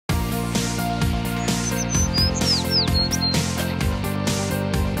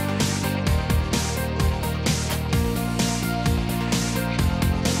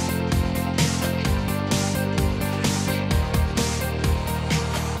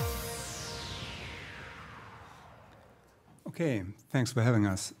Okay, thanks for having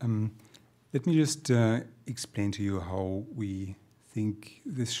us. Let me just explain to you how we think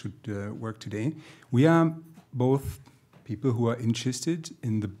this should work today. We are both people who are interested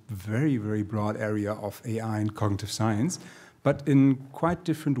in the very, very broad area of AI and cognitive science, but in quite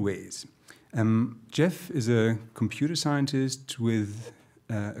different ways. Jeff is a computer scientist with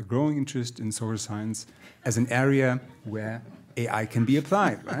a growing interest in social science as an area where AI can be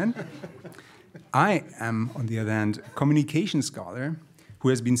applied, right? I am, on the other hand, a communication scholar who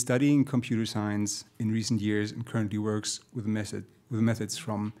has been studying computer science in recent years and currently works with methods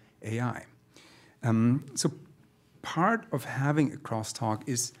from AI. So part of having a crosstalk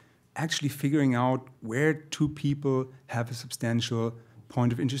is actually figuring out where two people have a substantial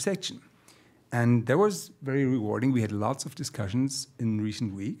point of intersection. And that was very rewarding. We had lots of discussions in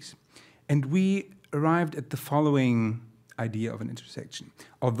recent weeks, and we arrived at the following idea of an intersection.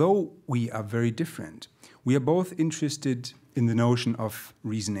 Although we are very different, we are both interested in the notion of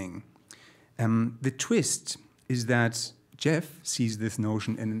reasoning. The twist is that Jeff sees this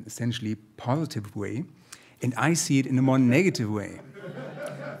notion in an essentially positive way, and I see it in a more negative way.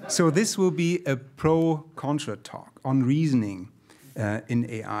 So this will be a pro-contra talk on reasoning in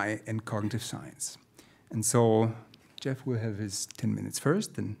AI and cognitive science. And so Jeff will have his 10 minutes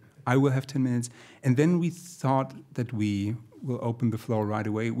first, then I will have 10 minutes, and then we thought that we will open the floor right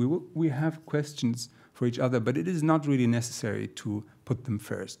away. We have questions for each other, but it is not really necessary to put them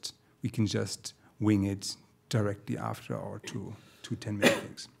first. We can just wing it directly after our two 10-minute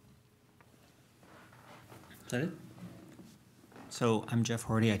things. Is that it? So I'm Jeff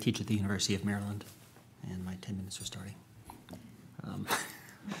Horty. I teach at the University of Maryland, and my 10 minutes are starting.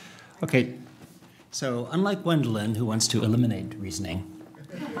 Okay, so unlike Wendelin, who wants to eliminate reasoning,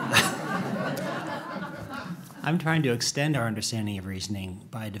 I'm trying to extend our understanding of reasoning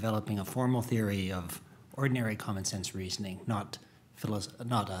by developing a formal theory of ordinary common sense reasoning, not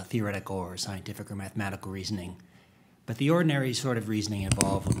theoretical or scientific or mathematical reasoning, but the ordinary sort of reasoning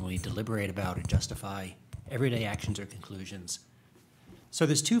involved when we deliberate about or justify everyday actions or conclusions. So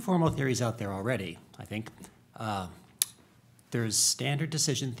there's two formal theories out there already, I think. There's standard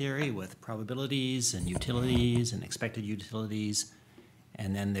decision theory with probabilities and utilities and expected utilities,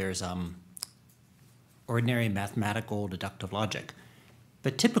 and then there's ordinary mathematical deductive logic.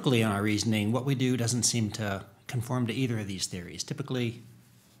 But typically in our reasoning, what we do doesn't seem to conform to either of these theories. Typically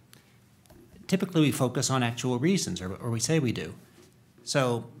we focus on actual reasons, or we say we do.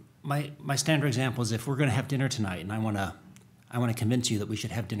 So my standard example is if we're going to have dinner tonight, and I want to convince you that we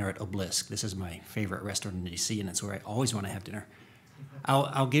should have dinner at Obelisk. This is my favorite restaurant in DC, and it's where I always want to have dinner.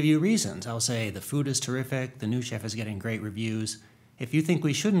 I'll give you reasons. I'll say the food is terrific, the new chef is getting great reviews. If you think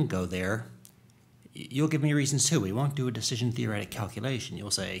we shouldn't go there, you'll give me reasons too. We won't do a decision theoretic calculation.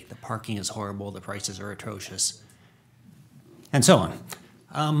 You'll say the parking is horrible, the prices are atrocious, and so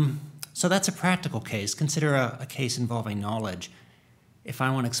on. So that's a practical case. Consider a case involving knowledge. If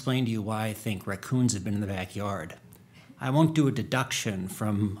I want to explain to you why I think raccoons have been in the backyard, I won't do a deduction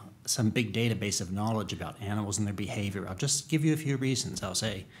from some big database of knowledge about animals and their behavior. I'll just give you a few reasons. I'll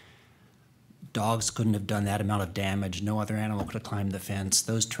say, dogs couldn't have done that amount of damage. No other animal could have climbed the fence.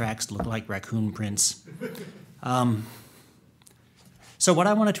 Those tracks look like raccoon prints. So what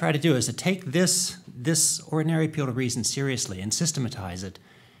I want to try to do is to take this ordinary field of reason seriously and systematize it,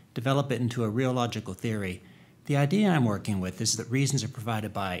 develop it into a real logical theory. The idea I'm working with is that reasons are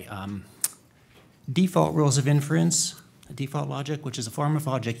provided by default rules of inference, default logic, which is a form of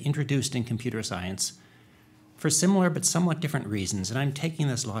logic introduced in computer science for similar but somewhat different reasons. And I'm taking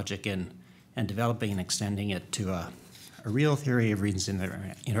this logic in and developing and extending it to a real theory of reasons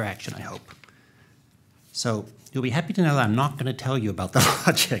in interaction, I hope. So you'll be happy to know that I'm not going to tell you about the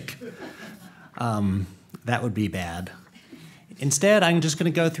logic. That would be bad. Instead, I'm just going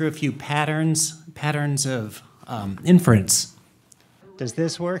to go through a few patterns of inference. Does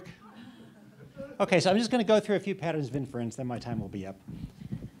this work? Okay, so I'm just going to go through a few patterns of inference, then my time will be up.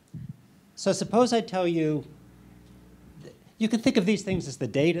 So suppose I tell you, you can think of these things as the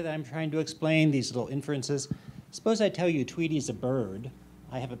data that I'm trying to explain, these little inferences. Suppose I tell you Tweety's a bird.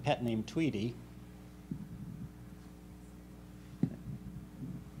 I have a pet named Tweety.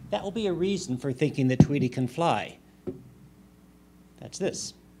 That will be a reason for thinking that Tweety can fly. That's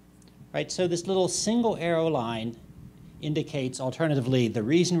this, right? So this little single arrow line indicates alternatively the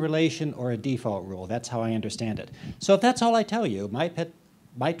reason relation or a default rule. That's how I understand it. So if that's all I tell you, my pet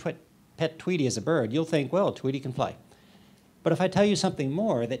Tweety is a bird, you'll think, well, Tweety can fly. But if I tell you something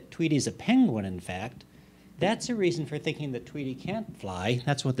more, that Tweety's a penguin, in fact, that's a reason for thinking that Tweety can't fly.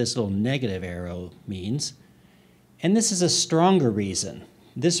 That's what this little negative arrow means. And this is a stronger reason.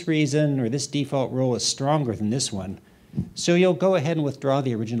 This reason, or this default rule, is stronger than this one. So you'll go ahead and withdraw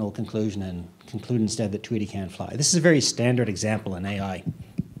the original conclusion and conclude instead that Tweety can't fly. This is a very standard example in AI.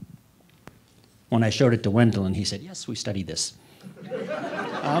 When I showed it to Wendelin, he said, yes, we studied this.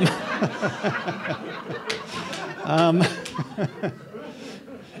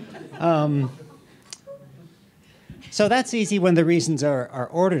 So that's easy when the reasons are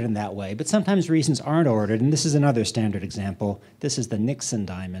ordered in that way, but sometimes reasons aren't ordered, and this is another standard example. This is the Nixon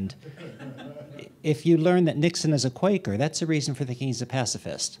diamond. If you learn that Nixon is a Quaker, that's a reason for thinking he's a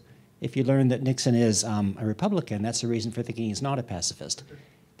pacifist. If you learn that Nixon is a Republican, that's a reason for thinking he's not a pacifist.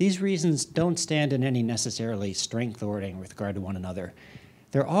 These reasons don't stand in any necessarily strength ordering with regard to one another.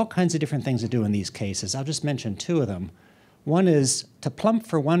 There are all kinds of different things to do in these cases. I'll just mention two of them. One is to plump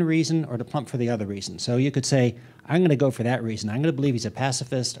for one reason or to plump for the other reason. So you could say, I'm going to go for that reason. I'm going to believe he's a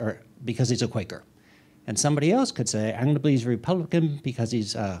pacifist or because he's a Quaker. And somebody else could say, I'm going to believe he's a Republican because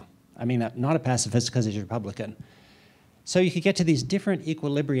he's, not a pacifist because he's a Republican. So you could get to these different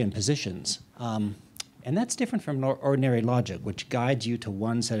equilibrium positions. And that's different from ordinary logic, which guides you to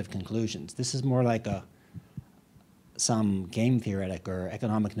one set of conclusions. This is more like some game theoretic or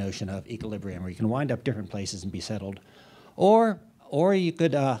economic notion of equilibrium, where you can wind up different places and be settled. Or you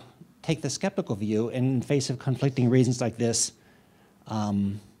could take the skeptical view and in face of conflicting reasons like this,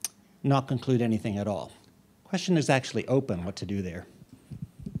 not conclude anything at all. Question is actually open what to do there.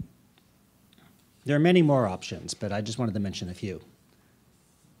 There are many more options, but I just wanted to mention a few.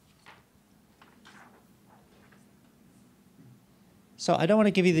 So I don't want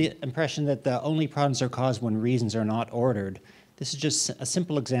to give you the impression that the only problems are caused when reasons are not ordered. This is just a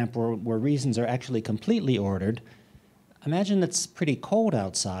simple example where reasons are actually completely ordered. Imagine it's pretty cold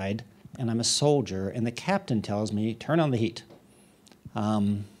outside, and I'm a soldier, and the captain tells me, turn on the heat.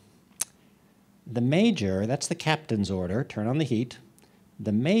 The major, that's the captain's order, turn on the heat.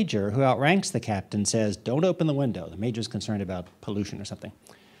 The major, who outranks the captain, says, don't open the window. The major's concerned about pollution or something.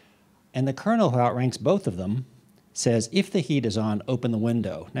 And the colonel, who outranks both of them, says, if the heat is on, open the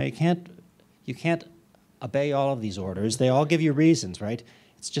window. Now, you can't obey all of these orders. They all give you reasons, right?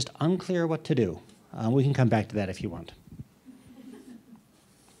 It's just unclear what to do. We can come back to that if you want.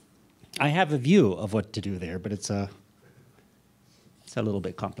 I have a view of what to do there, but it's a little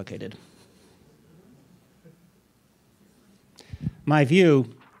bit complicated. My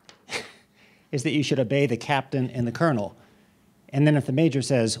view is that you should obey the captain and the colonel. And then if the major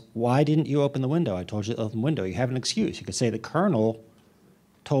says, why didn't you open the window? I told you to open the window. You have an excuse. You could say the colonel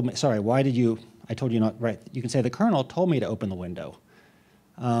told me, sorry, why did you, I told you not, right. You can say the colonel told me to open the window.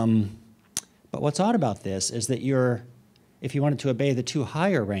 But what's odd about this is that if you wanted to obey the two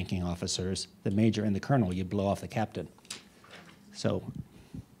higher ranking officers, the major and the colonel, you'd blow off the captain. So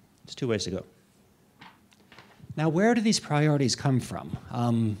there's two ways to go. Now, where do these priorities come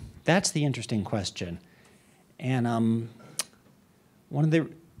from? That's the interesting question. And one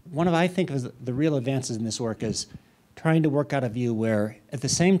of I think of the real advances in this work is trying to work out a view where at the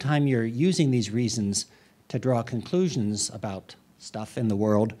same time you're using these reasons to draw conclusions about stuff in the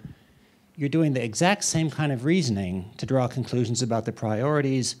world, you're doing the exact same kind of reasoning to draw conclusions about the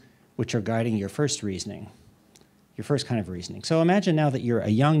priorities which are guiding your first reasoning, your first kind of reasoning. So imagine now that you're a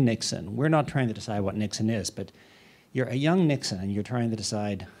young Nixon. We're not trying to decide what Nixon is, but you're a young Nixon and you're trying to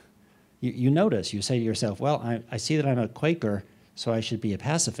decide, you notice, you say to yourself, well, I see that I'm a Quaker, so I should be a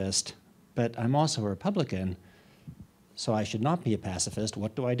pacifist, but I'm also a Republican, so I should not be a pacifist.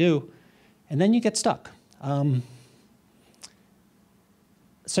 What do I do? And then you get stuck.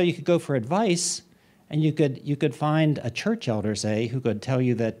 So you could go for advice, and you could find a church elder, say, who could tell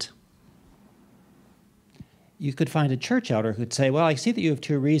you that. You could find a church elder who'd say, well, I see that you have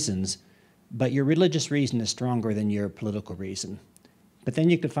two reasons, but your religious reason is stronger than your political reason. But then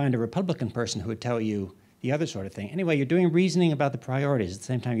you could find a Republican person who would tell you the other sort of thing. Anyway, you're doing reasoning about the priorities at the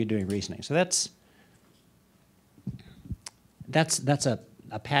same time you're doing reasoning. So that's a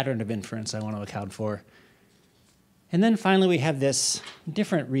pattern of inference I want to account for. And then finally, we have this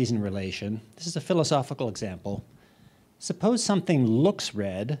different reason relation. This is a philosophical example. Suppose something looks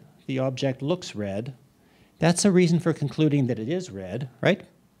red, the object looks red. That's a reason for concluding that it is red, right?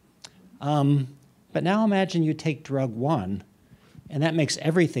 But now imagine you take drug 1, and that makes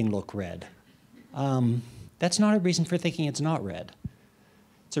everything look red. That's not a reason for thinking it's not red.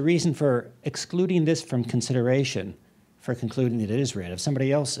 It's a reason for excluding this from consideration, for concluding that it is red. If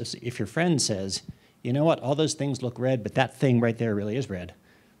somebody else, if your friend says, you know what, all those things look red, but that thing right there really is red,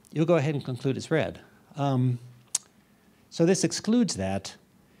 you'll go ahead and conclude it's red. So this excludes that.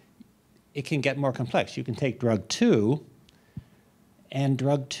 It can get more complex. You can take drug 2, and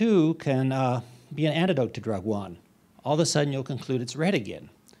drug 2 can be an antidote to drug 1. All of a sudden, you'll conclude it's red again.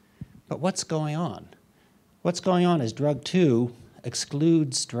 But what's going on? What's going on is drug 2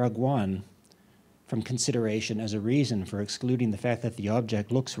 excludes drug 1 from consideration as a reason for excluding the fact that the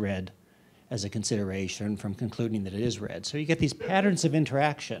object looks red as a consideration from concluding that it is red. So you get these patterns of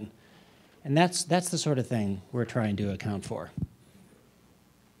interaction, and that's the sort of thing we're trying to account for.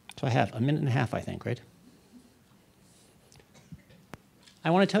 So I have a minute and a half, I think, right? I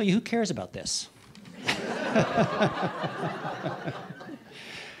want to tell you who cares about this.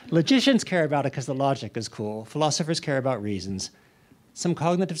 Logicians care about it because the logic is cool. Philosophers care about reasons. Some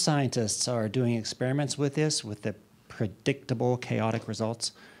cognitive scientists are doing experiments with this, with the predictable, chaotic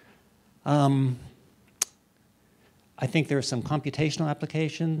results. I think there are some computational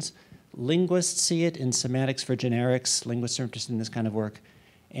applications. Linguists see it in semantics for generics. Linguists are interested in this kind of work.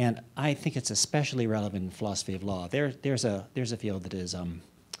 And I think it's especially relevant in philosophy of law. There's a field that is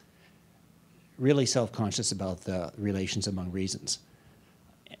really self-conscious about the relations among reasons.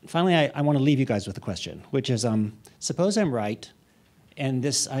 And finally, I want to leave you guys with a question, which is, suppose I'm right, and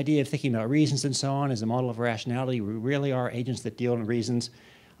this idea of thinking about reasons and so on is a model of rationality. We really are agents that deal in reasons.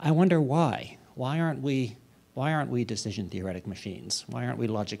 I wonder why. Why aren't we decision theoretic machines? Why aren't we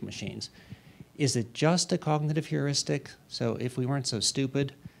logic machines? Is it just a cognitive heuristic? So if we weren't so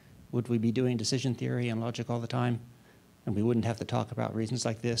stupid, would we be doing decision theory and logic all the time? And we wouldn't have to talk about reasons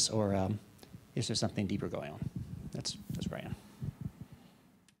like this? Or is there something deeper going on? That's where I am.